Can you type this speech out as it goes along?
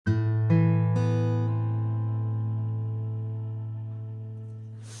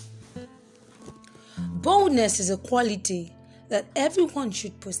Boldness is a quality that everyone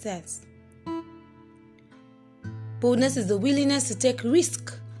should possess. Boldness is the willingness to take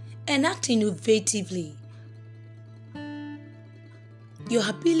risk and act innovatively. Your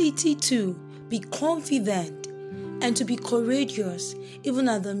ability to be confident and to be courageous even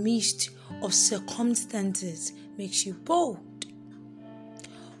in the midst of circumstances makes you bold.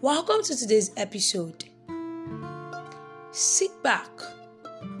 Welcome to today's episode. Sit back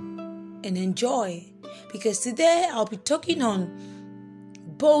and enjoy, because today I'll be talking on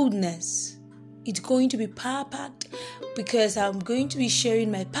boldness. It's going to be power-packed because I'm going to be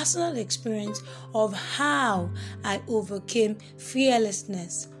sharing my personal experience of how I overcame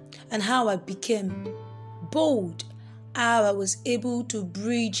fearlessness and how I became bold, how I was able to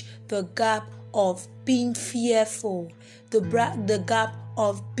bridge the gap of being fearful, the gap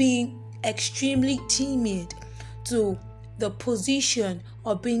of being extremely timid to the position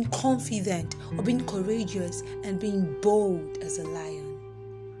of being confident, of being courageous, and being bold as a lion.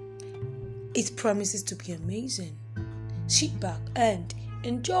 It promises to be amazing. Sit back and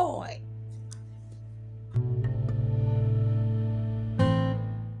enjoy.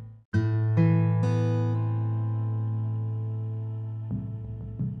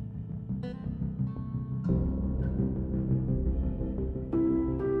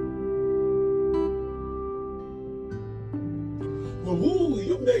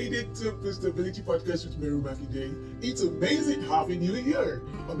 You made it to the Stability Podcast with Mary Makinde. It's amazing having you here.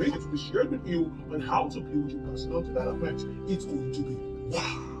 Amazing to be shared with you on how to build your personal development. It's going to be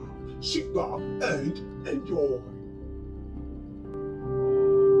wow. Sit back and enjoy.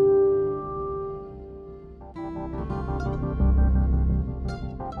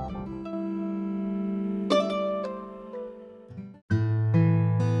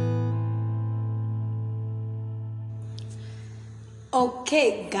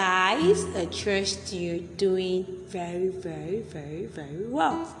 Okay, guys, I trust you're doing very, very, very, very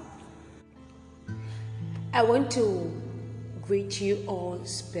well. I want to greet you all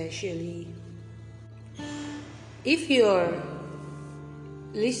specially. If you're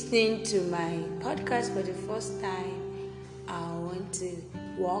listening to my podcast for the first time, I want to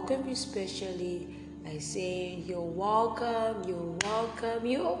welcome you specially by saying you're welcome, you're welcome,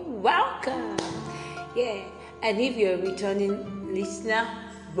 you're welcome. Yeah, and if you're a returning listener,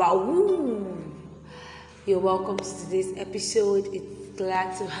 wow, you're welcome to today's episode. It's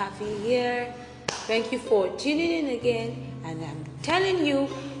glad to have you here. Thank you for tuning in again, and I'm telling you,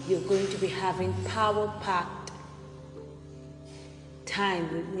 you're going to be having power-packed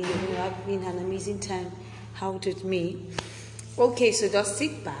time with me. You're going to have been an amazing time out with me. Okay, so just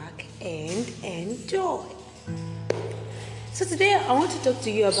sit back and enjoy. So today I want to talk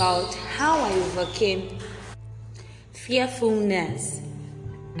to you about how I overcame fearfulness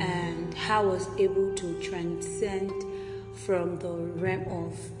and how I was able to transcend from the realm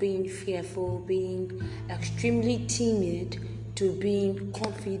of being fearful, being extremely timid, to being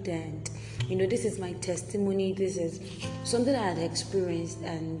confident. This is my testimony. This is something I had experienced,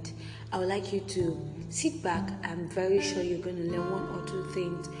 and I would like you to sit back. I'm very sure you're going to learn one or two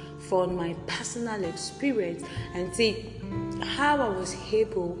things from my personal experience and see how I was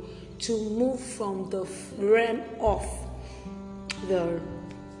able to move from the realm of the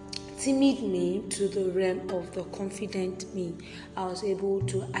timid me to the realm of the confident me. I was able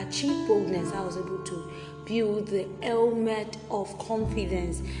to achieve boldness. I was able to build the helmet of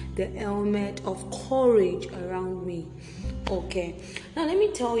confidence, the helmet of courage around me. Okay, now let me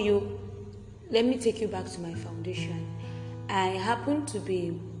take you back to my foundation. I happen to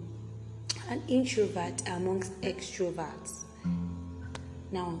be an introvert amongst extroverts.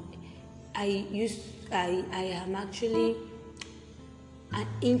 Now, I am actually an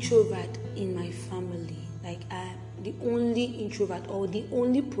introvert in my family. Like, I'm the only introvert, or the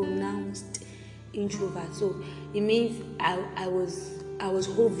only pronounced introvert. So it means I was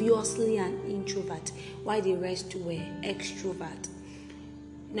obviously an introvert, while the rest were extrovert.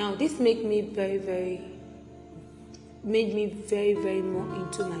 Now, this made me very, very more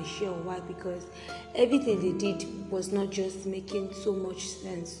into my shell. Why? Because everything they did was not just making so much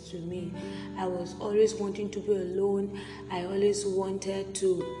sense to me. I was always wanting to be alone. I always wanted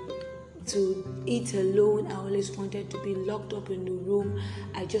to eat alone. I always wanted to be locked up in the room.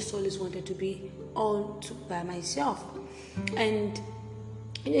 I just always wanted to be all by myself. And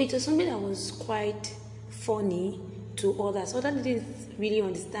it was something that was quite funny to others. Others didn't really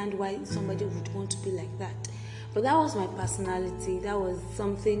understand why somebody would want to be like that. But that was my personality. That was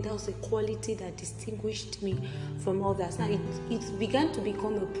a quality that distinguished me from others. Now, it began to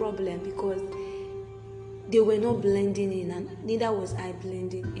become a problem because they were not blending in, and neither was I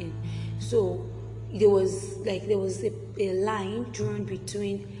blending in. So there was a line drawn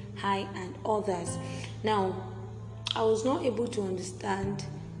between I and others. Now, I was not able to understand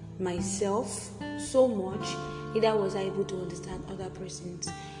myself so much, neither was I able to understand other persons.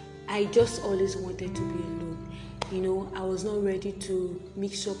 I just always wanted to be alone. I was not ready to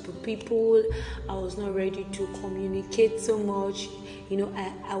mix up with people. I was not ready to communicate so much.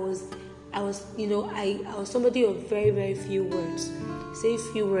 I was somebody of very, very few words. Say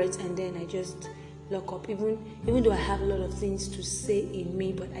few words and then I just lock up. Even though I have a lot of things to say in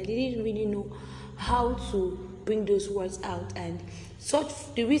me, but I didn't really know how to bring those words out. And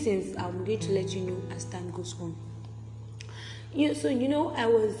the reasons I'm going to let you know as time goes on.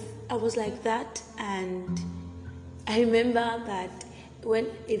 I was like that, and I remember that when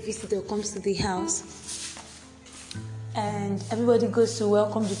a visitor comes to the house and everybody goes to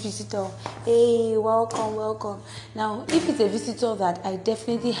welcome the visitor. Hey, welcome. Now, if it's a visitor that I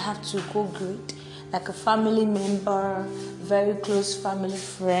definitely have to go greet, like a family member, very close family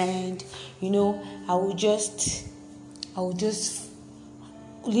friend, I would just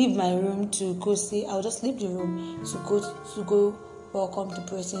leave my room to go see. I'll just leave the room to go welcome the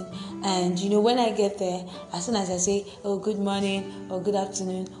person. And when I get there, as soon as I say, oh, good morning or good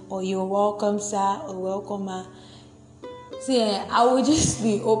afternoon, or you're welcome, sir, or welcome, ma. See, I will just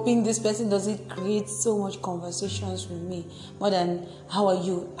be hoping this person doesn't create so much conversations with me more than how are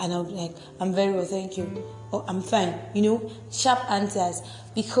you, and I'll be like, I'm very well, thank you. Oh, I'm fine. Sharp answers,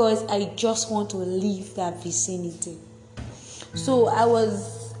 because I just want to leave that vicinity. So it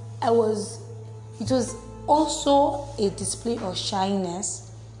was also a display of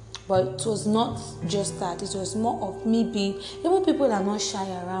shyness, but it was not just that. It was more of me being, even people are not shy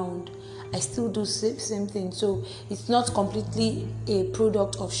around, I still do same thing. So it's not completely a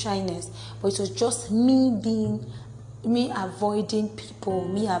product of shyness, but it was just me avoiding people,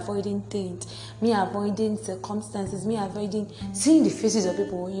 me avoiding things, me avoiding circumstances, me avoiding seeing the faces of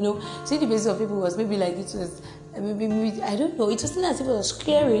people. Seeing the faces of people was maybe like it was maybe I don't know. It wasn't as if it was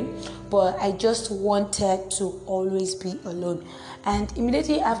scary, but I just wanted to always be alone. And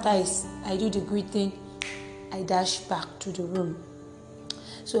immediately after I do the greeting, I dash back to the room.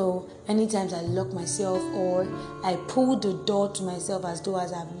 So many times I lock myself, or I pull the door to myself as though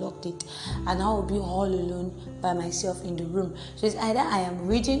as I've locked it, and I will be all alone by myself in the room. So it's either I am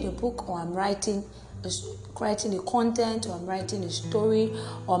reading a book, or I'm writing a content, or I'm writing a story,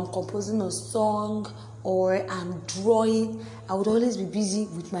 or I'm composing a song, or I'm drawing. I would always be busy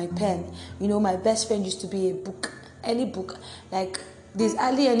with my pen. My best friend used to be any book. Like there's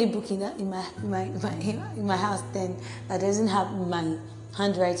hardly any book in my house then that doesn't have my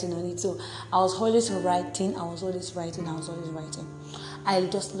handwriting on it. So I was always writing. I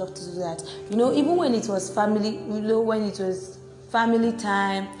just love to do that. Even when it was family, when it was family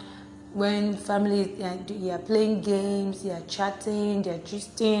time, when family, you are playing games, you are chatting, you are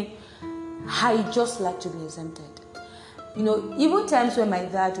gisting, I just like to be exempted. Even times when my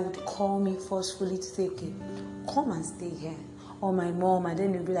dad would call me forcefully to say, okay, come and stay here. Or my mom, and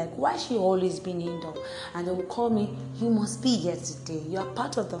then they'll be like, why she always been indoor? And they will call me, you must be here today. You are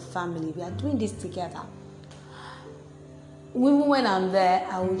part of the family. We are doing this together. Even when I'm there,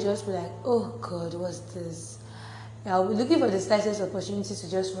 I will just be like, oh God, what's this? I'll be looking for the slightest opportunity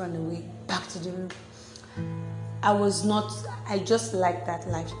to just run away back to the room. I just like that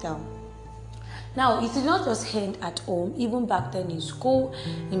lifestyle. Now, it did not just end at home. Even back then in school,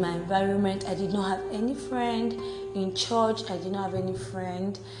 in my environment, I did not have any friend. In church, I did not have any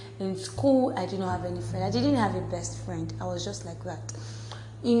friend. In school, I did not have any friend. I didn't have a best friend. I was just like that.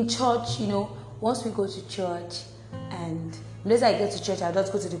 In church, once we go to church, and unless I get to church, I'll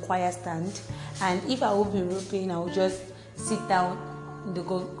just go to the choir stand. And if I will be roping, I will just sit down in the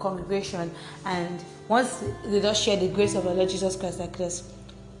congregation. And once they just share the grace of our Lord Jesus Christ like this,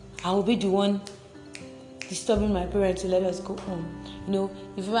 I will be the one disturbing my parents to let us go home. In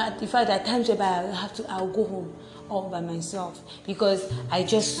fact, at times whereby I'll go home all by myself, because I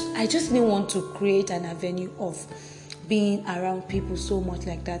just didn't want to create an avenue of being around people so much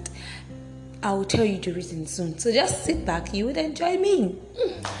like that. I will tell you the reason soon. So just sit back, you would enjoy me.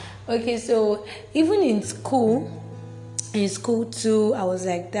 Okay, so even in school too, I was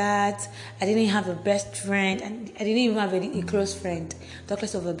like that. I didn't have a best friend, and I didn't even have a close friend, talk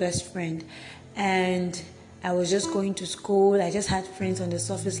less of a best friend. And I was just going to school. I just had friends on the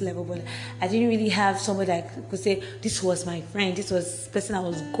surface level, but I didn't really have somebody that could say, this was my friend, this was the person I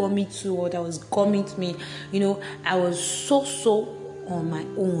was coming to, or that was coming to me. I was so on my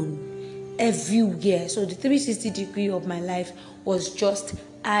own everywhere. So the 360 degree of my life was just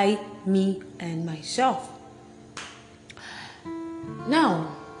I, me, and myself.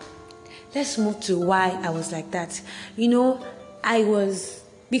 Now, let's move to why I was like that.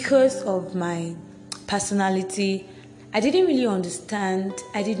 Because of my personality, I didn't really understand.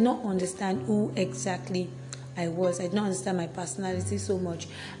 I did not understand who exactly I was. I did not understand my personality so much.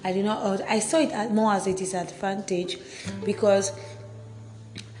 I saw it more as a disadvantage because,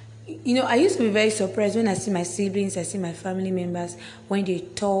 I used to be very surprised when I see my siblings, I see my family members, when they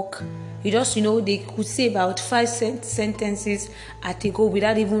talk. They could say about 5 sentences at a go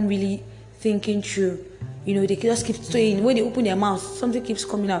without even really thinking through. They just keep saying, when they open their mouth, something keeps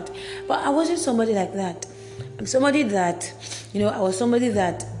coming out. But I wasn't somebody like that. I was somebody that,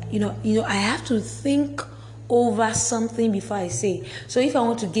 I have to think over something before I say. So if I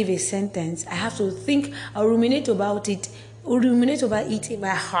want to give a sentence, I have to think, I'll ruminate over it in my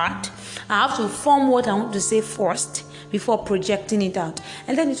heart. I have to form what I want to say first before projecting it out.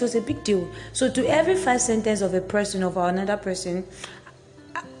 And then it was a big deal. So to every 5 sentences of a person, of another person,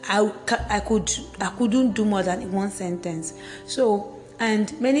 I couldn't do more than 1 sentence. So,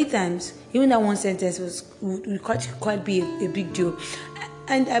 and many times, even that 1 sentence would quite be a big deal.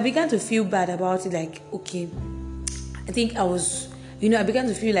 And I began to feel bad about it, like, okay, I think I began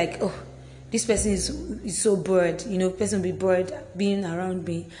to feel like, oh, this person is so bored, person will be bored being around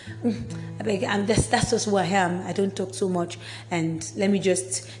me. That's just who I am. I don't talk so much. And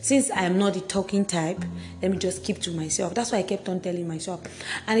since I am not the talking type, let me just keep to myself. That's why I kept on telling myself.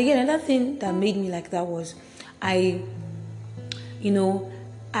 And again, another thing that made me like that was I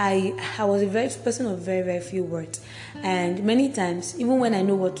was a very person of very, very few words. And many times, even when I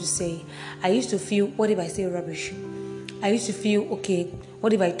know what to say, I used to feel, what if I say rubbish? I used to feel, okay,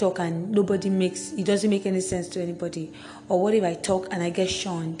 what if I talk and it doesn't make any sense to anybody? Or what if I talk and I get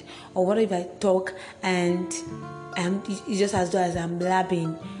shunned? Or what if I talk and it's just as though as I'm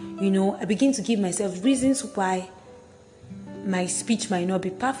blabbing? I begin to give myself reasons why my speech might not be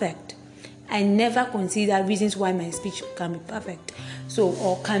perfect. I never consider reasons why my speech can be perfect. So,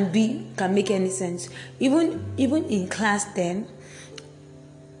 or can make any sense. Even in class then,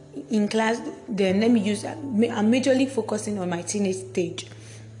 I'm majorly focusing on my teenage stage.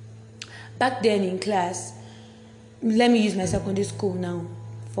 Back then in class, let me use my secondary school now,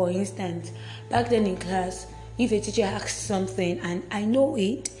 for instance. Back then in class, if a teacher asks something and I know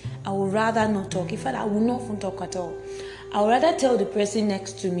it, I would rather not talk. In fact, I would not talk at all. I would rather tell the person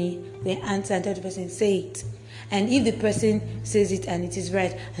next to me the answer and tell the person, say it. And if the person says it and it is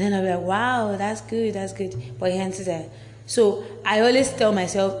right, and then I'll be like, wow, that's good. But he answers it. So I always tell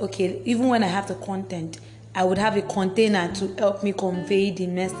myself, okay, even when I have the content, I would have a container to help me convey the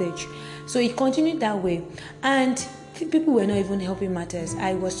message. So it continued that way. And people were not even helping matters.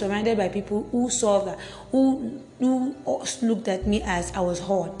 I was surrounded by people who saw that, who looked at me as I was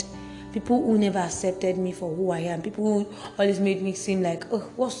hot. People who never accepted me for who I am. People who always made me seem like, oh,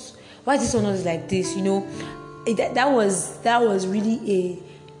 why is this one always like this? That was really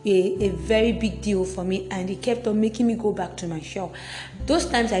a very big deal for me, and it kept on making me go back to my shell. Those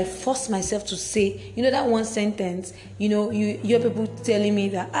times I forced myself to say, that 1 sentence, you hear people telling me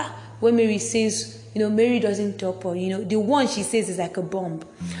that, when Mary says, Mary doesn't talk, or, the one she says is like a bomb.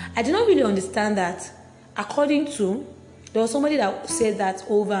 I did not really understand that. There was somebody that said that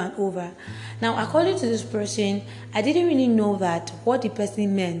over and over. Now, according to this person, I didn't really know that what the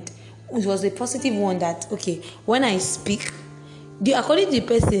person meant was a positive one, that, okay, when I speak, according to the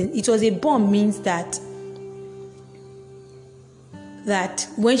person, it was a bomb means that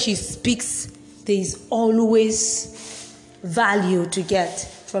when she speaks, there is always value to get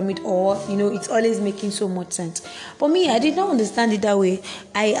from it, or it's always making so much sense. For me, I did not understand it that way.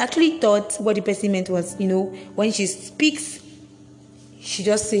 I actually thought what the person meant was, when she speaks, she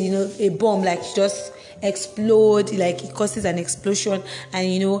just say, a bomb, like she just explode, like it causes an explosion,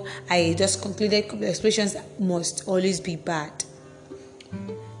 and I just concluded explosions must always be bad.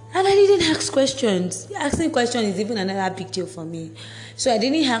 And I didn't ask questions. Asking questions is even another big deal for me. So I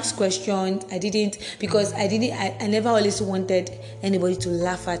didn't ask questions. Because I never always wanted anybody to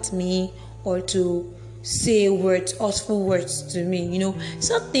laugh at me or to say hurtful words to me.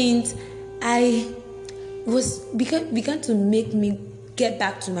 Some things began to make me get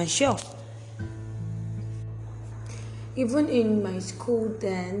back to my shell. Even in my school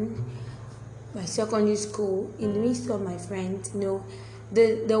then, my secondary school, in the midst of my friends,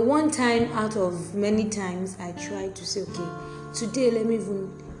 the one time out of many times I tried to say, okay, today let me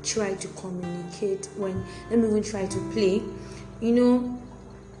even try to communicate, let me even try to play,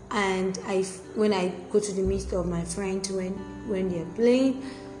 and when I go to the midst of my friends when they're playing,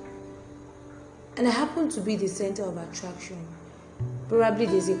 and I happen to be the center of attraction. Probably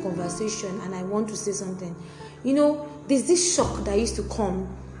there's a conversation and I want to say something. There's this shock that used to come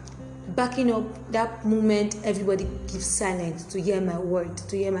backing up that moment, everybody gives silence to hear my word,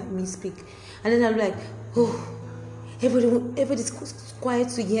 to hear me speak. And then I'm like, oh, everybody's quiet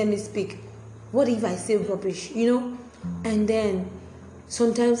to hear me speak. What if I say rubbish, And then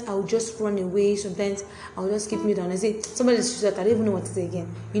sometimes I'll just run away. Sometimes I'll just keep me down. I say, somebody's shut. I don't even know what to say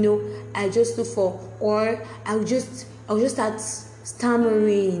again. I just look for, or I'll just start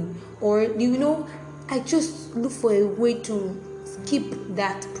stammering, or I just look for a way to skip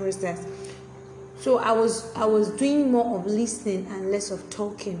that process. So I was doing more of listening and less of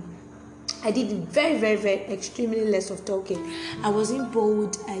talking. I did very, very, very extremely less of talking. I wasn't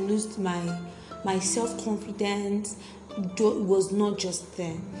bold. I lost my self-confidence. Was not just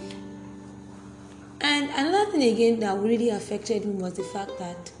there. And another thing again that really affected me was the fact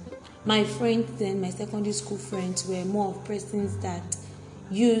that my friends then, my secondary school friends, were more of persons that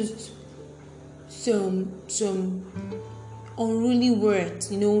used some unruly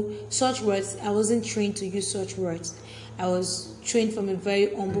words, such words. I wasn't trained to use such words. I was trained from a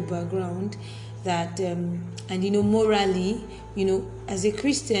very humble background that, morally, as a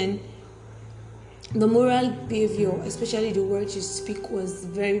Christian, the moral behavior, especially the words you speak, was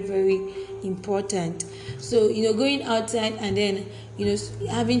very, very important. So, going outside and then,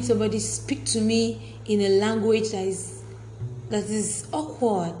 having somebody speak to me in a language that is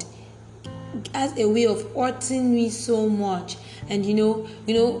awkward, as a way of hurting me so much. And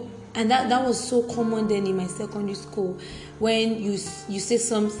and that was so common then in my secondary school. When you say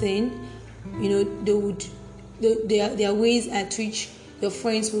something, there are ways at which your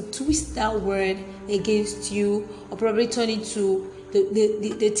friends will twist that word against you, or probably turn it to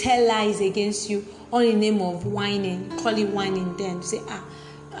they tell lies against you, all in the name of whining, call it whining. Then say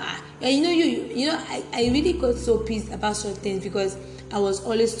and I really got so pissed about certain things because I was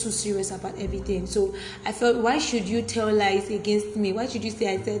always too serious about everything. So I felt, why should you tell lies against me? Why should you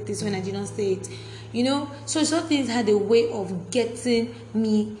say I said this when I did not say it? So certain things had a way of getting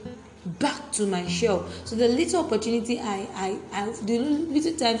me back to my shell. So the little opportunity the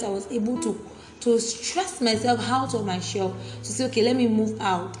little times I was able to stress myself out of my shell, to say, okay, let me move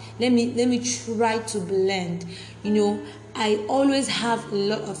out, let me try to blend. I always have a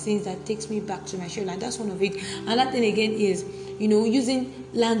lot of things that takes me back to my shell, and that's one of it. Another thing again is using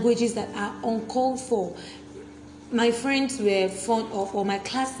languages that are uncalled for. My friends were fond of, or my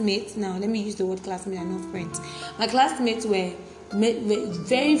classmates, now let me use the word classmate and not friends. My classmates were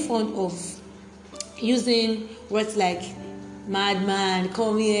very fond of using words like madman,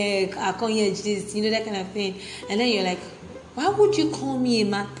 come here, I come here, this, that kind of thing. And then you're like, why would you call me a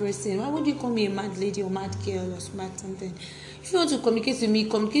mad person? Why would you call me a mad lady or mad girl or smart something? If you want to communicate with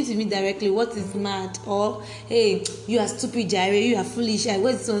me directly. What is mad? Or, hey, you are stupid, Jare, you are foolish.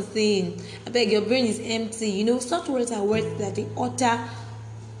 What's something? I beg, your brain is empty. Such words are words that they utter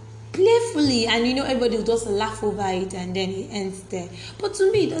playfully, and everybody will just laugh over it, and then it ends there. But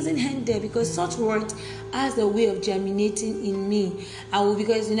to me, it doesn't end there, because such words has a way of germinating in me.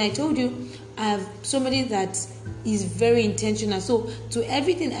 Because I told you, I have somebody that is very intentional. So to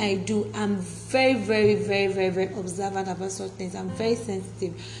everything I do, I'm very, very, very, very, very observant about such things. I'm very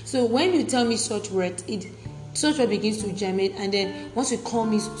sensitive. So when you tell me such words, such word begins to germinate, and then once you call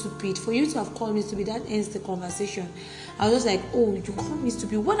me stupid, for you to have called me stupid, that ends the conversation. I was just like, oh, you call me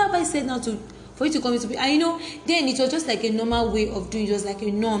stupid? What have I said now for you to call me stupid? And then it was just like a normal way of doing it. It was like a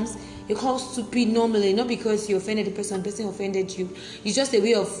norms. You call stupid normally, not because you offended the person offended you. It's just a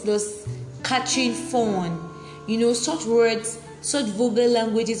way of just catching fun. Such words, such vulgar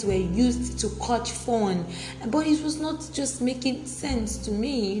languages were used to catch fun. But it was not just making sense to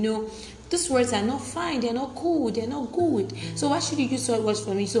me, These words are not fine, they're not cool, they're not good. So why should you use such words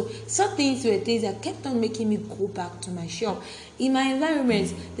for me? So some things were things that kept on making me go back to my shop. In my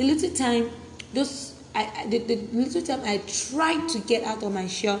environment, the little time I tried to get out of my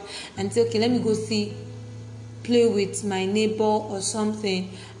shell and say, okay, let me go play with my neighbor or something,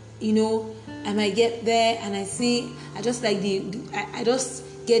 I might get there and I just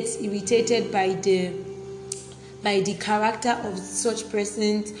get irritated by the character of such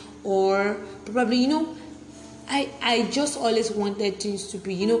persons, or probably, I just always wanted things to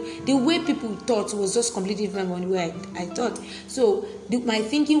be, the way people thought was just completely different from the way I thought. So my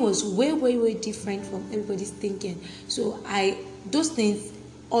thinking was way, way, way different from everybody's thinking. So those things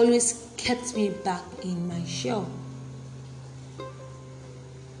always kept me back in my shell.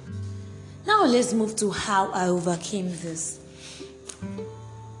 Now let's move to how I overcame this.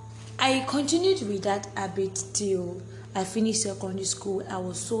 I continued with that habit till I finished secondary school. I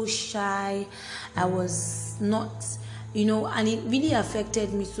was so shy. I was not And it really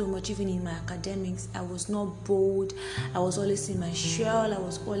affected me so much. Even in my academics, I was not bold. I was always in my shell. I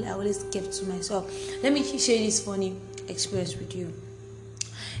always kept to myself. Let me share this funny experience with you.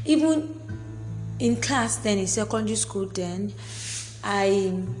 Even in class then, in secondary school then,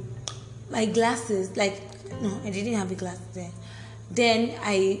 my glasses, I didn't have a glass then. Then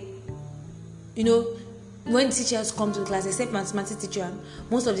when teachers come to the class, except mathematics teacher,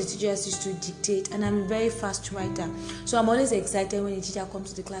 most of the teachers used to dictate, and I'm a very fast writer. So I'm always excited when the teacher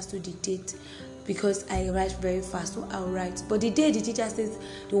comes to the class to dictate, because I write very fast, so I'll write. But the day the teacher says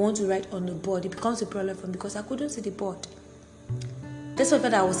they want to write on the board, it becomes a problem for me because I couldn't see the board. That's why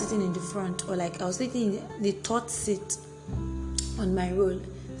I was sitting in the front, or I was sitting in the third seat on my roll.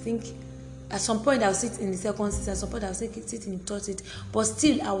 I think at some point I'll sit in the second seat, at some point I'll sit in the third seat, but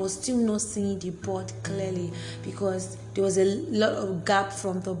still I was still not seeing the board clearly because there was a lot of gap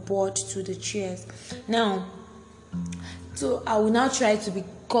from the board to the chairs. So I will now try to be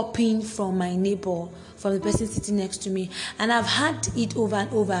copying from my neighbor, from the person sitting next to me, and I've had it over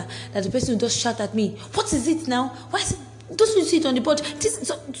and over that the person will just shout at me, "What is it now? Why is it? Don't you see it on the board?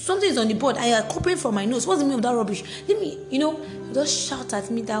 Something is on the board. I am copying from my notes. What's the meaning of that rubbish? Let me, just shout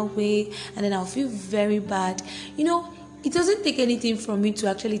at me that way, and then I'll feel very bad. It doesn't take anything from me to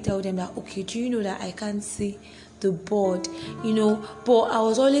actually tell them that, okay, do you know that I can't see the board? But I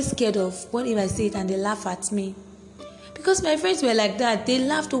was always scared of what if I say it and they laugh at me. Because my friends were like that. They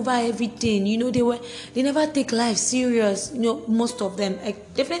laughed over everything. They never take life serious. Most of them.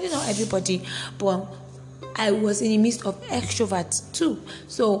 Definitely not everybody, but I was in the midst of extroverts too.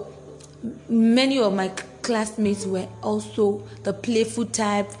 So many of my classmates were also the playful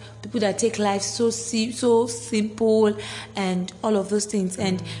type, people that take life so simple and all of those things.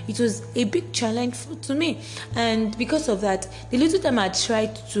 And it was a big challenge to me. And because of that, the little time I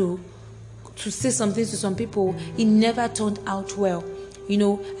tried to say something to some people, it never turned out well.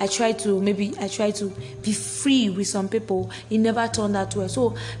 I tried to be free with some people. It never turned out well.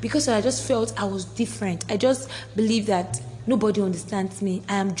 So because I just felt I was different. I just believed that nobody understands me.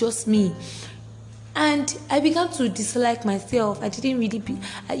 I am just me. And I began to dislike myself. I didn't really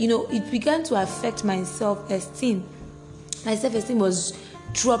it began to affect my self-esteem. My self-esteem was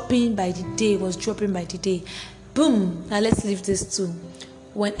dropping by the day. Boom. Now let's leave this too.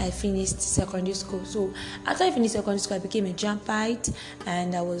 When I finished secondary school. So after I finished secondary school, I became a JAMBite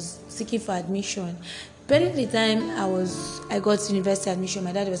and I was seeking for admission. By the time I got to university admission,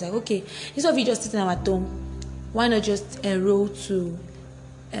 my dad was like, okay, instead of you just sitting at home, why not just enroll to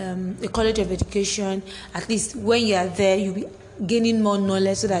a college of education? At least when you are there, you'll be gaining more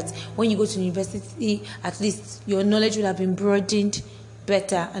knowledge so that when you go to university, at least your knowledge will have been broadened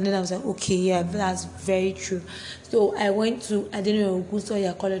better. And then I was like, okay, yeah, that's very true. So I went to Adeniran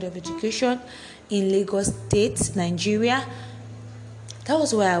Ogunsoya College of Education in Lagos State, Nigeria. That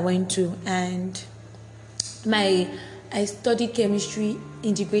was where I went to, and I studied chemistry,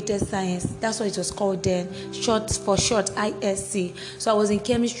 integrated science. That's what it was called then, short ISC. So I was in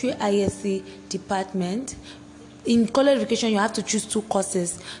chemistry ISC department. In college education, you have to choose 2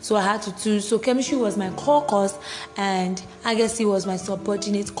 courses. So I had to choose. So chemistry was my core course, and ISC was my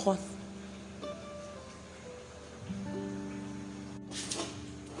subordinate course.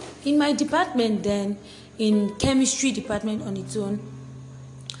 In my department then, in chemistry department on its own,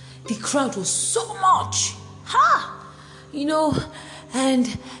 the crowd was so much. And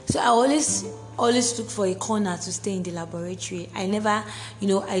so I always look for a corner to stay in the laboratory. I never, I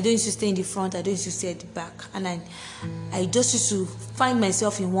don't used to stay in the front, I don't used to stay at the back. And I just used to find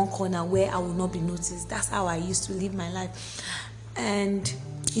myself in one corner where I would not be noticed. That's how I used to live my life. And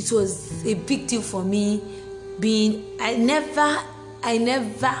it was a big deal for me I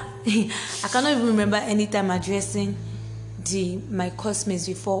cannot even remember any time addressing my classmates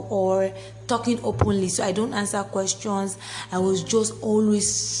before or talking openly, so I don't answer questions. I was just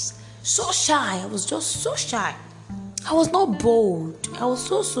always so shy. I was just so shy. I was not bold. I was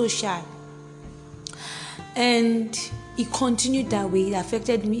so shy. And it continued that way. It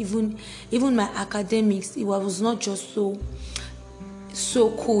affected me, even my academics. It was not just so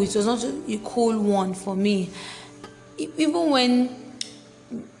cool. It was not a cool one for me. Even when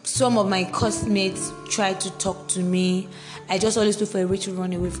some of my classmates tried to talk to me, I just always look for a way to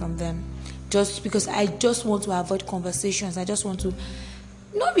run away from them. Just because I just want to avoid conversations. I just want to,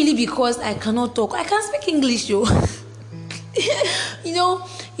 not really because I cannot talk. I can speak English, yo.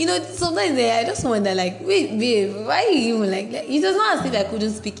 Sometimes I just wonder, wait, babe, why you even like that? It was not as if I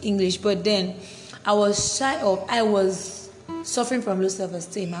couldn't speak English, but then I was I was suffering from low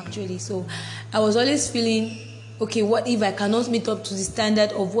self-esteem, actually. So I was always feeling okay, what if I cannot meet up to the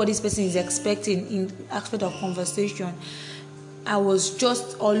standard of what this person is expecting in aspect of conversation? I was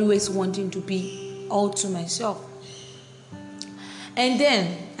just always wanting to be all to myself. And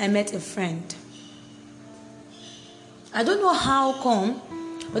then I met a friend. I don't know how come,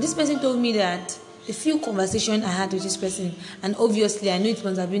 but this person told me that a few conversations I had with this person, and obviously I know it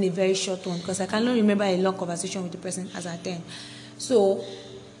must have been a very short one because I cannot remember a long conversation with the person as at then. So,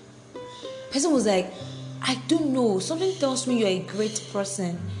 person was like, I don't know, something tells me you're a great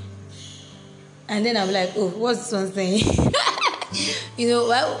person. And then I'm like, oh, what's this one saying? Why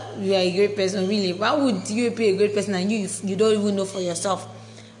you are a great person, really? Why would you be a great person and you don't even know for yourself?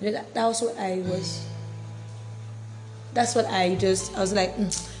 That's what I was. That's what I was like,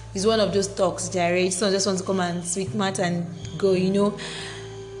 it's one of those talks, Jared. So I just want to come and sweet mat and go,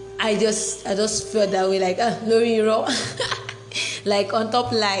 I just felt that way, like, Lori, like on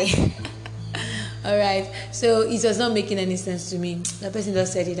top lie. All right. So it was not making any sense to me. The person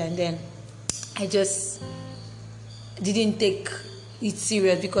just said it, and then I just didn't take it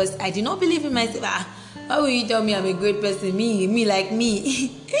serious because I did not believe in myself. Why would you tell me I'm a great person? Me like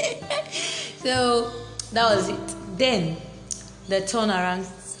me. So that was it. Then the turnaround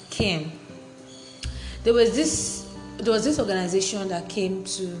came. There was this organization that came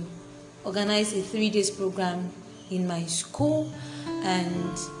to organize a 3 days program in my school,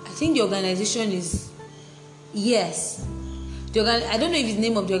 and I think the organization is I don't know if it's the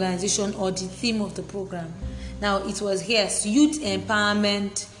name of the organization or the theme of the program. Now it was Youth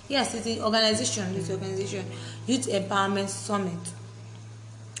Empowerment. Yes, it's the organization. Youth Empowerment Summit.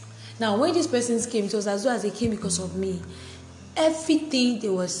 Now when these persons came, it was as well as they came because of me. Everything they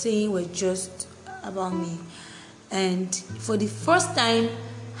were saying were just about me. And for the first time,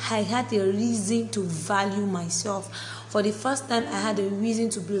 I had a reason to value myself. For the first time, I had a reason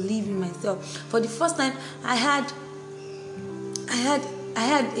to believe in myself. For the first time, I had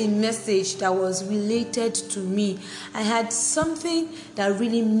a message that was related to me. I had something that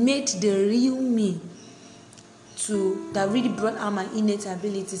really made the real me that really brought out my innate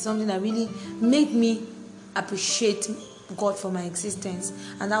ability, something that really made me appreciate God for my existence.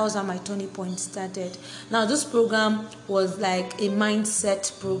 And that was how my turning point started. Now this program was like a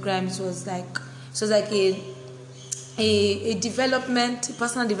mindset program. It was like a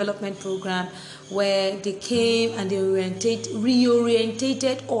personal development program where they came and they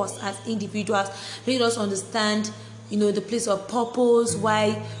reorientated us as individuals, made us understand the place of purpose,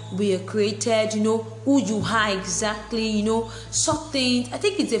 why we are created, who you are exactly, something. I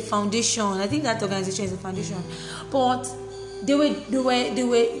think it's a foundation. I think that organization is a foundation. But they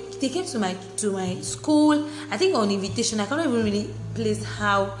came to my school, I think on invitation. I cannot even really place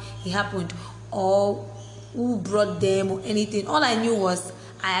how it happened or who brought them or anything. All I knew was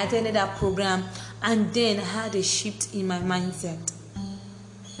I attended that program, and then I had a shift in my mindset.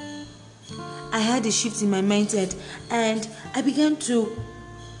 And I began to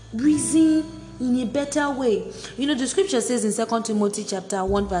reason in a better way. The scripture says in 2 Timothy chapter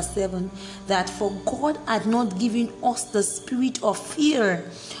 1 verse 7 that for God had not given us the spirit of fear,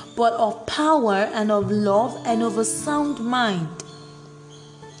 but of power and of love and of a sound mind.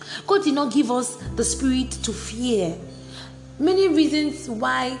 God did not give us the spirit to fear. Many of the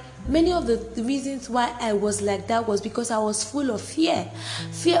reasons why I was like that was because I was full of fear.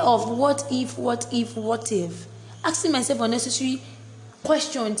 Fear of what if, asking myself unnecessary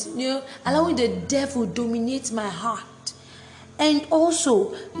questions, allowing the devil dominate my heart. And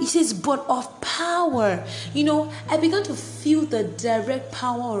also, it says, but of power. I began to feel the direct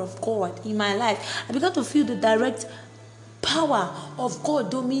power of God in my life. I began to feel the direct power of God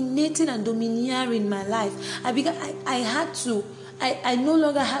dominating and domineering my life. I no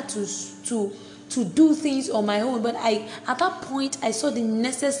longer had to do things on my own, but at that point I saw the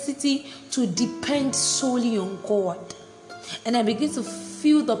necessity to depend solely on God. And I began to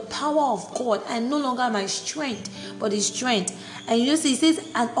feel the power of God, and no longer my strength, but His strength. And it says,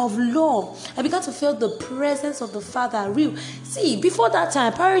 and of love. I began to feel the presence of the Father real. See, before that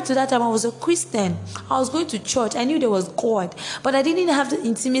time, prior to that time, I was a Christian. I was going to church. I knew there was God, but I didn't have the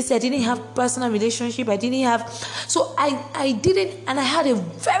intimacy. I didn't have personal relationship. I didn't, and I had a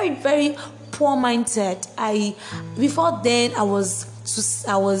very, very poor mindset. Before then,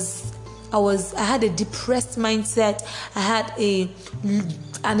 I had a depressed mindset. I had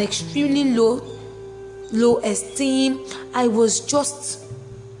an extremely low esteem. I was just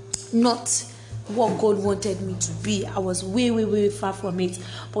not what God wanted me to be. I was way, way, way far from it.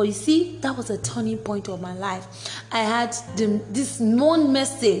 But you see, that was a turning point of my life. I had this one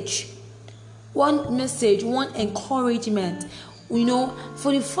message, one encouragement.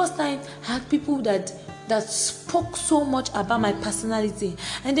 For the first time, I had people that that spoke so much about my personality.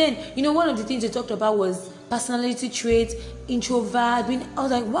 And then, one of the things they talked about was personality traits, introvert. I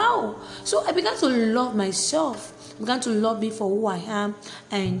was like, wow. So I began to love myself. I began to love me for who I am.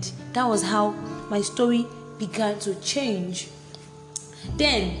 And that was how my story began to change.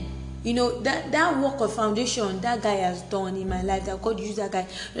 Then, that work of foundation that guy has done in my life, that God used that guy.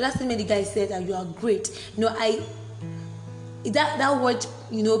 The last time the guy said that you are great. That word,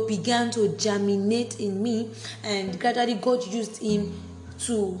 began to germinate in me, and gradually God used him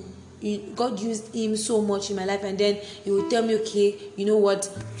so much in my life. And then he would tell me, okay, you know what,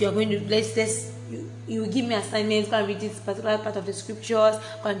 you are going to you will give me assignments, go and read this particular part of the scriptures,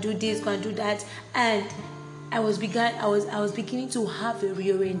 go and do this, go and do that. And I was beginning to have a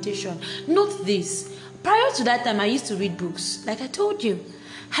reorientation. Note this. Prior to that time, I used to read books. Like I told you,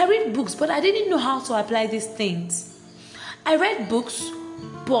 I read books, but I didn't know how to apply these things. I read books,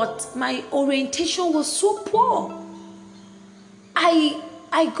 but my orientation was so poor. I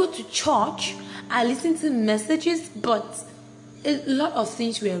go to church, I listen to messages, but a lot of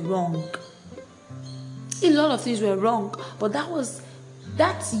things were wrong. But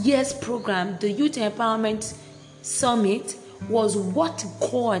that year's program, the Youth Empowerment Summit, was what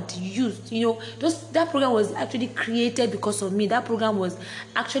God used. That program was actually created because of me. That program was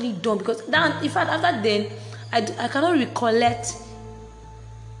actually done because in fact, after then, I cannot recollect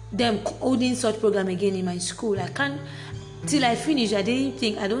them holding such program again in my school. I can't. Till I finished, I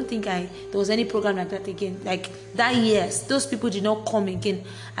don't think there was any program like that again. Like that years, those people did not come again.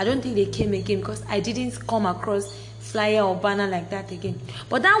 I don't think they came again because I didn't come across flyer or banner like that again.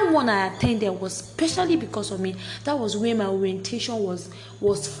 But that one I attended was specially because of me. That was where my orientation was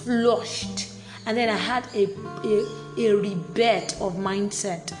flushed, and then I had a rebirth of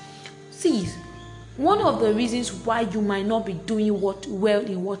mindset. See, one of the reasons why you might not be doing well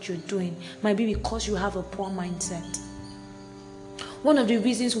in what you're doing might be because you have a poor mindset. One of the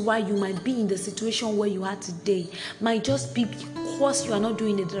reasons why you might be in the situation where you are today might just be because you are not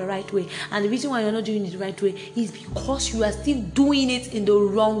doing it the right way. And the reason why you're not doing it the right way is because you are still doing it in the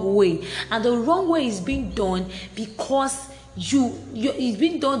wrong way. And the wrong way is being done because it's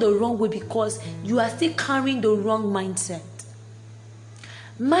being done the wrong way because you are still carrying the wrong mindset.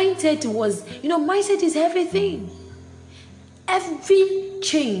 Mindset is everything. Every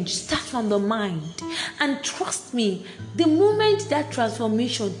change starts from the mind. And trust me, the moment that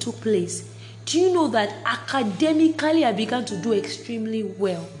transformation took place, do you know that academically I began to do extremely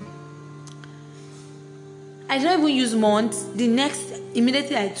well? I didn't even use months.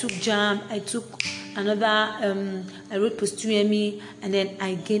 Immediately I took JAMB, I took another, I wrote post-UME, and then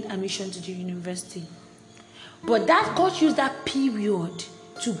I gained admission to the university. But God used that period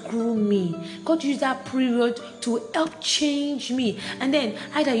to groom me. God used that period to help change me. And then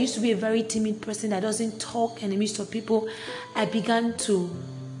I used to be a very timid person that doesn't talk in the midst of people. I began to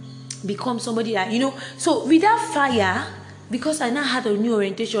become somebody that, so with that fire, because I now had a new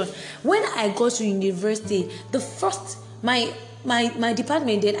orientation, when I got to university, the first, my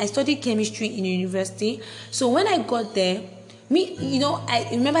department then, I studied chemistry in university. So when I got there, I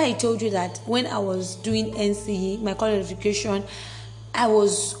remember I told you that when I was doing NCE, my college education, I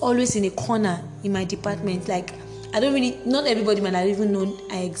was always in a corner in my department. Like, not everybody might have even known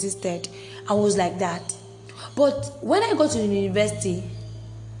I existed. I was like that. But when I got to university,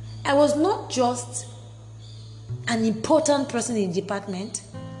 I was not just an important person in the department.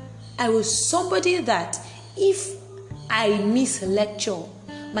 I was somebody that if I miss a lecture,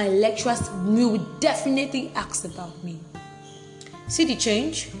 my lecturers will definitely ask about me. See the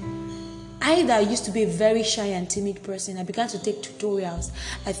change? I used to be a very shy and timid person. I began to take tutorials.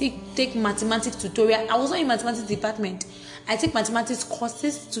 Take mathematics tutorial. I was not in mathematics department. I take mathematics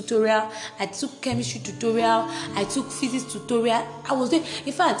courses tutorial. I took chemistry tutorial. I took physics tutorial. I was doing,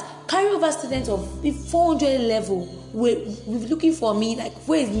 in fact, carryover students of the 400 level were looking for me, like,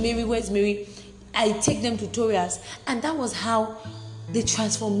 where's Mary? I take them tutorials. And that was how the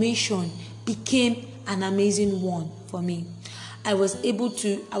transformation became an amazing one for me. That was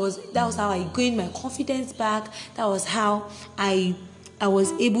how I gained my confidence back. That was how I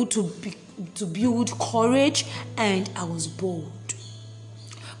was able to build courage, and I was bold.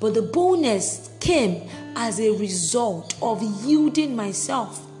 But the boldness came as a result of yielding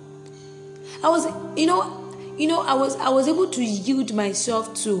myself. I was able to yield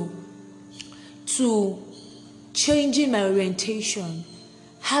myself to changing my orientation,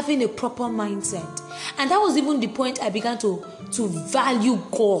 having a proper mindset. And that was even the point I began to value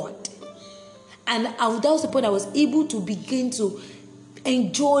God. And that was the point I was able to begin to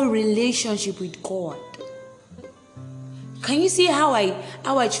enjoy relationship with God. Can you see how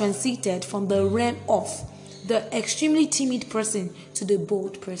I transited from the realm of the extremely timid person to the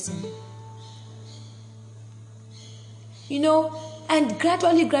bold person? And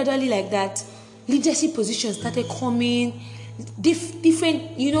gradually like that, leadership positions started coming,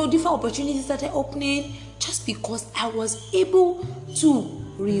 different opportunities started opening, just because I was able to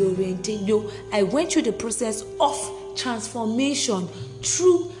reorientate. I went through the process of transformation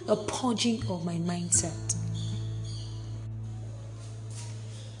through a purging of my mindset.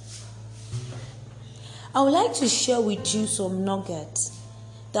 I would like to share with you some nuggets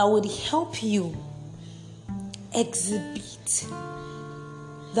that would help you exhibit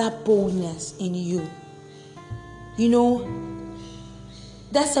that boldness in you.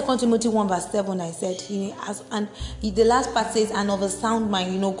 That 2 Timothy 1 verse 7, I said, the last part says, and of a sound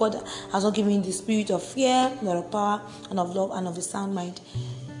mind. God has not given the spirit of fear, but of power and of love and of a sound mind.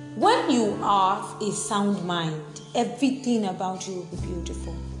 When you have a sound mind, everything about you will be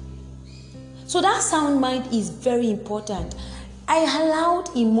beautiful. So that sound mind is very important. I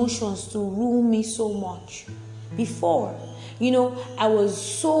allowed emotions to rule me so much before. I was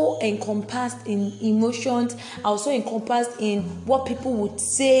so encompassed in emotions. I was so encompassed in what people would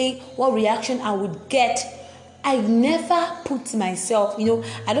say, what reaction I would get. I never put myself,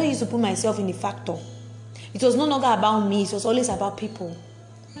 I don't used to put myself in the factor. It was no longer about me. It was always about people.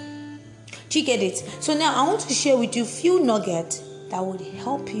 Do you get it? So now I want to share with you a few nuggets that would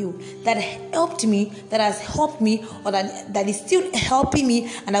help you, that helped me, that has helped me, or that is still helping me,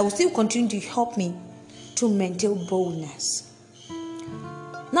 and that will still continue to help me to maintain boldness.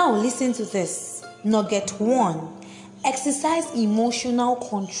 Now listen to this. Nugget 1. Exercise emotional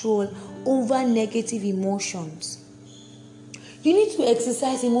control over negative emotions. You need to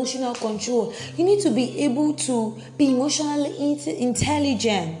exercise emotional control. You need to be able to be emotionally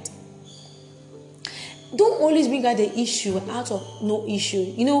intelligent. Don't always bring out the issue out of no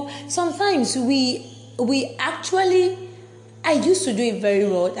issue. Sometimes we actually, I used to do it very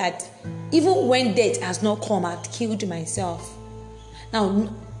well, that even when death has not come, I've killed myself. Now,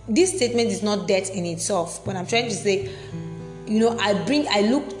 this statement is not death in itself, but I'm trying to say,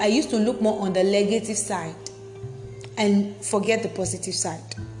 I used to look more on the negative side and forget the positive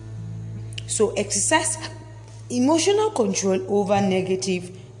side. So exercise emotional control over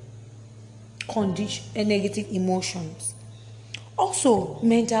negative emotions. Also,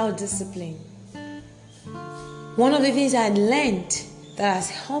 mental discipline. One of the things I learned that has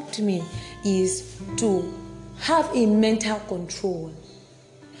helped me is to have a mental control,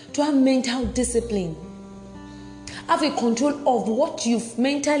 to have mental discipline, have a control of what you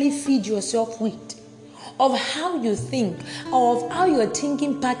mentally feed yourself with, of how you think, of how your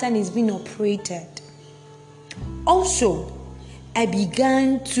thinking pattern is being operated. Also, I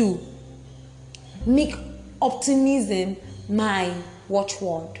began to make optimism my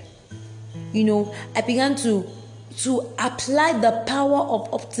watchword. I began to apply the power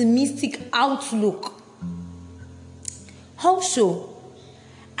of optimistic outlook. Also,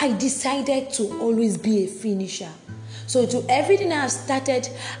 I decided to always be a finisher. So to everything I've started,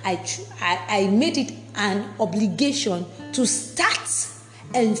 I made it an obligation to start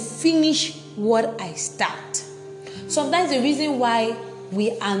and finish what I start. Sometimes the reason why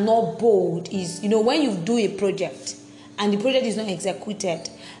we are not bold is, when you do a project and the project is not executed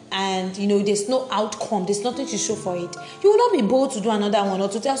and, there's no outcome, there's nothing to show for it, you will not be bold to do another one or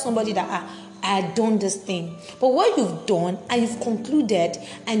to tell somebody that, I had done this thing. But what you've done and you've concluded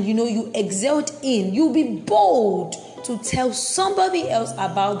and, you excelled in, you'll be bold to tell somebody else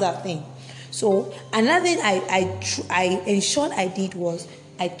about that thing. So another thing I ensured I did was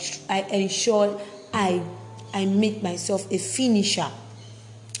I ensured I made myself a finisher.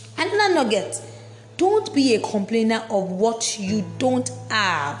 Another nugget: don't be a complainer of what you don't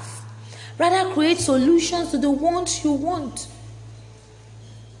have. Rather, create solutions to the ones you want.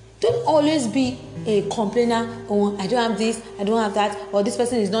 Don't always be a complainer. Oh, I don't have this, I don't have that, or this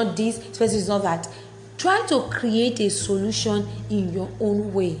person is not this person is not that. Try to create a solution in your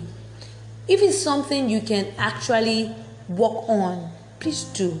own way. If it's something you can actually work on, please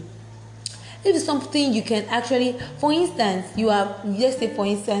do. If it's something you can actually, for instance, let's say for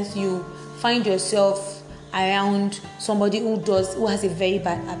instance, you find yourself around somebody who has a very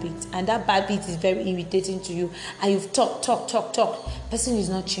bad habit, and that bad habit is very irritating to you, and you've talked, person is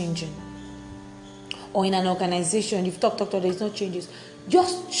not changing. Or in an organization, you've talked, there's no changes.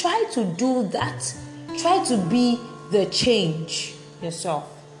 Just try to do that. Try to be the change yourself.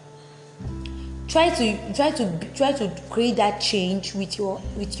 Try to create that change with your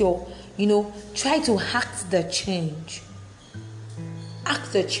try to act the change.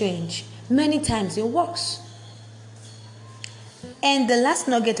 Act the change. Many times it works. And the last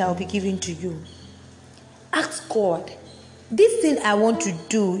nugget I'll be giving to you, ask God, this thing I want to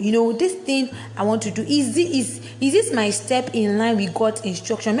do, this thing I want to do, is this my step in line with God's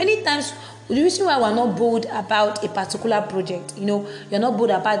instruction? Many times, the reason why we're not bold about a particular project, you're not bold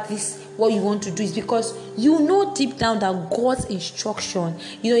about this, what you want to do, is because deep down that God's instruction,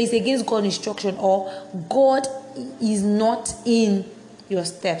 is against God's instruction, or God is not in your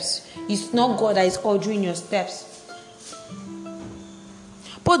steps. It's not God that is ordering your steps.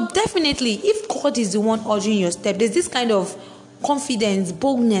 But definitely, if God is the one ordering your step, there's this kind of confidence,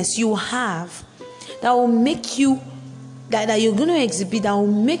 boldness you have that will make you, that you're going to exhibit, that will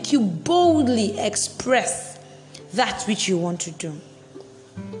make you boldly express that which you want to do.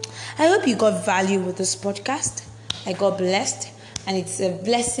 I hope you got value with this podcast. I got blessed, and it's a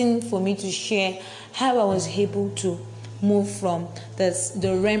blessing for me to share how I was able to move from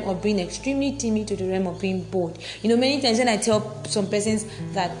the realm of being extremely timid to the realm of being bold. Many times when I tell some persons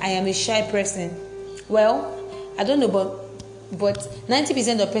that I am a shy person, well, I don't know, but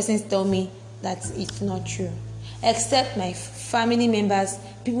 90% of persons tell me that it's not true. Except my family members,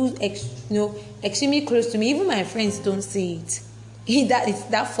 people extremely close to me, even my friends don't see it. It's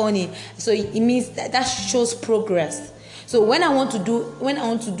that funny. So it means that shows progress. So when I want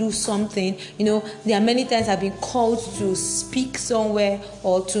to do something, there are many times I've been called to speak somewhere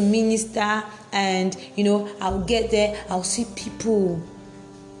or to minister, and I'll get there, I'll see people.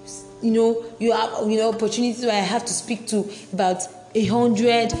 You have opportunities where I have to speak to about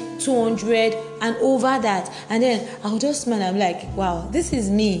 100, 200, and over that, and then I'll just smile. I'm like, wow, this is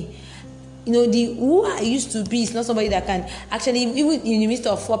me. Who I used to be is not somebody that can actually, even in the midst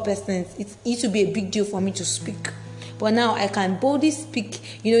of 4 persons, it used to be a big deal for me to speak. But now I can boldly speak.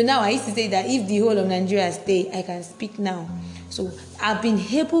 Now I used to say that if the whole of Nigeria stay, I can speak now. So I've been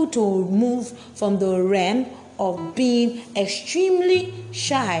able to move from the realm of being extremely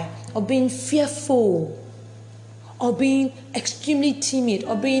shy, of being fearful, or being extremely timid,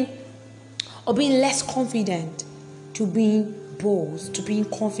 or being less confident, to being bold, to being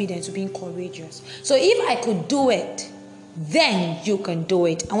confident, to being courageous. So if I could do it, then you can do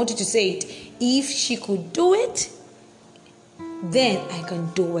it. I want you to say it. If she could do it, then I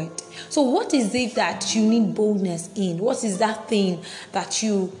can do it. So what is it that you need boldness in? What is that thing that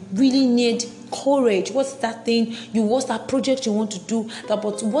you really need courage? What's that thing what's that project you want to do?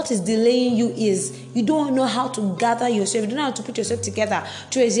 But what is delaying you is you don't know how to gather yourself. You don't know how to put yourself together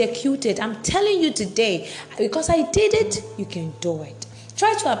to execute it. I'm telling you today, because I did it, you can do it.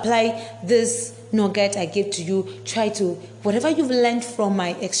 Try to apply this nugget I gave to you. Try to, whatever you've learned from my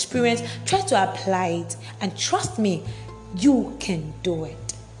experience, try to apply it. And trust me, you can do it.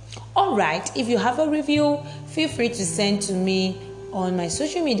 All right, if you have a review, feel free to send to me on my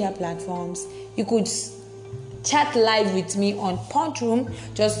social media platforms. You could chat live with me on Podroom.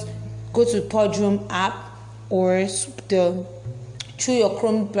 Just go to Podroom app, or through your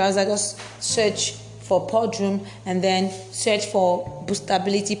Chrome browser, just search for Podroom and then search for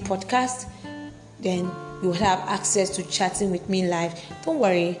Boostability Podcast. Then you'll have access to chatting with me live. Don't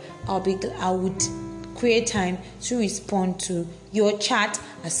worry, I would create time to respond to your chat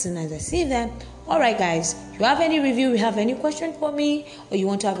as soon as I see them. Alright guys, if you have any review, you have any question for me, or you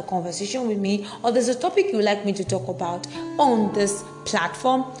want to have a conversation with me, or there's a topic you would like me to talk about on this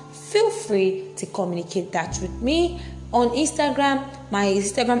platform, feel free to communicate that with me. On Instagram, my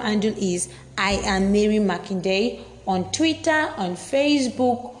Instagram handle is I am Mary Makinde. On Twitter, on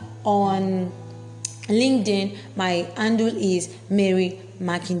Facebook, on LinkedIn, my handle is Mary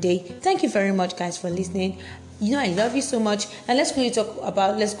Makinde. Thank you very much, guys, for listening. I love you so much. And let's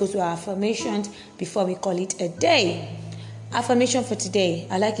go to our affirmations before we call it a day. Affirmation for today.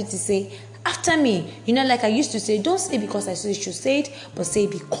 I like you to say after me. Like I used to say, don't say because I should say it, but say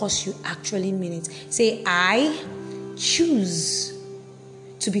because you actually mean it. Say, I choose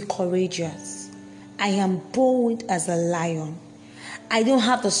to be courageous. I am bold as a lion. I don't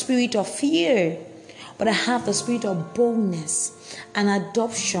have the spirit of fear, but I have the spirit of boldness and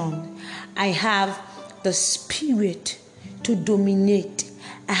adoption. I have the spirit to dominate.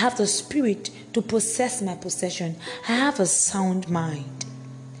 I have the spirit to possess my possession. I have a sound mind.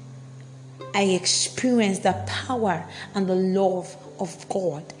 I experience the power and the love of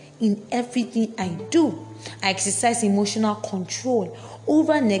God in everything I do. I exercise emotional control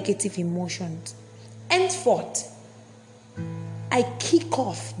over negative emotions. Henceforth, I kick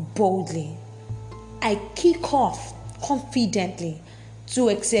off boldly. I kick off confidently to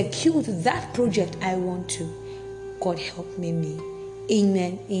execute that project I want to. God help me.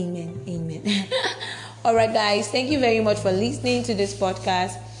 Amen, amen, amen. All right, guys. Thank you very much for listening to this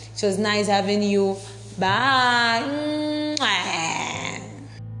podcast. It was nice having you. Bye.